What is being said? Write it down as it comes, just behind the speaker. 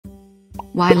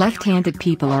Why left-handed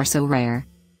people are so rare.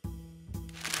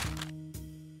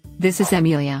 This is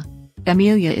Amelia.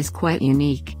 Amelia is quite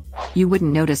unique. You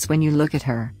wouldn't notice when you look at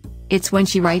her. It's when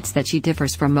she writes that she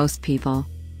differs from most people.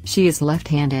 She is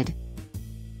left-handed.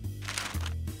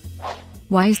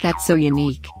 Why is that so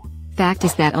unique? Fact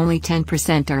is that only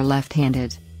 10% are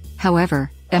left-handed. However,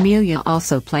 Amelia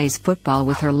also plays football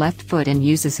with her left foot and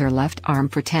uses her left arm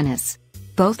for tennis.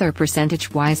 Both are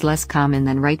percentage-wise less common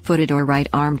than right-footed or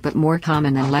right-armed but more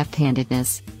common than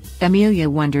left-handedness. Amelia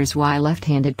wonders why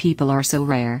left-handed people are so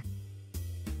rare.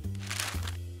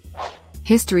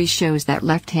 History shows that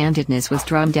left-handedness was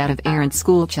drummed out of errant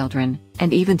schoolchildren,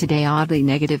 and even today oddly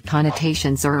negative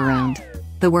connotations are around.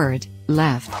 The word,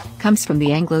 left, comes from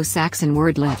the Anglo-Saxon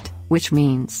word lift, which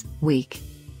means, weak.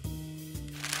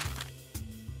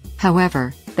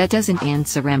 However, that doesn't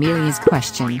answer Amelia's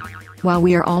question. While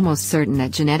we are almost certain that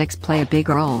genetics play a big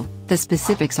role, the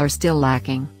specifics are still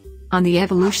lacking. On the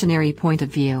evolutionary point of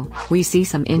view, we see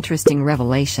some interesting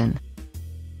revelation.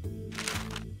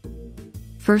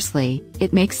 Firstly,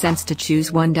 it makes sense to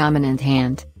choose one dominant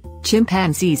hand.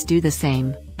 Chimpanzees do the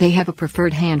same, they have a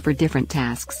preferred hand for different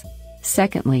tasks.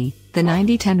 Secondly, the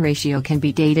 90-10 ratio can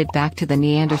be dated back to the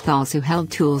Neanderthals who held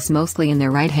tools mostly in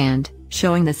their right hand,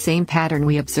 showing the same pattern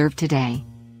we observe today.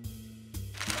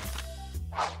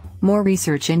 More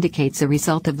research indicates a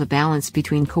result of the balance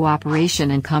between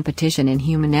cooperation and competition in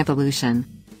human evolution.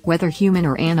 Whether human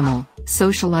or animal,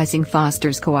 socializing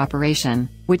fosters cooperation,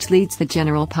 which leads the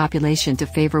general population to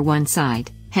favor one side,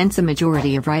 hence a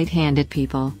majority of right-handed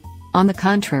people. On the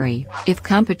contrary, if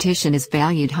competition is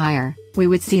valued higher, we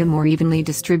would see a more evenly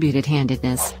distributed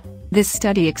handedness. This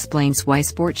study explains why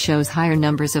sport shows higher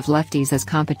numbers of lefties as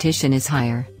competition is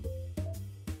higher.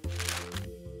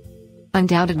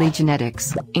 Undoubtedly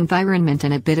genetics, environment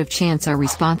and a bit of chance are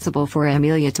responsible for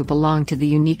Amelia to belong to the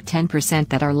unique 10%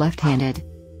 that are left-handed.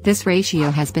 This ratio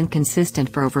has been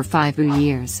consistent for over 5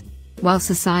 years. While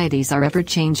societies are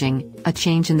ever-changing, a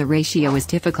change in the ratio is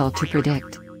difficult to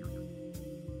predict.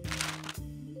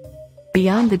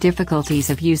 Beyond the difficulties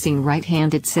of using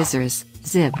right-handed scissors,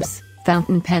 zibs,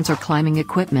 fountain pens or climbing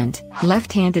equipment,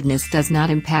 left-handedness does not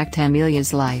impact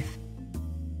Amelia's life.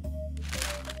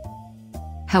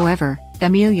 However,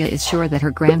 Amelia is sure that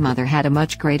her grandmother had a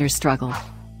much greater struggle.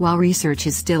 While research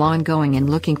is still ongoing and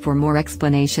looking for more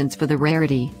explanations for the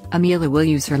rarity, Amelia will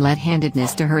use her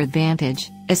left-handedness to her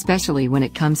advantage, especially when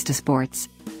it comes to sports.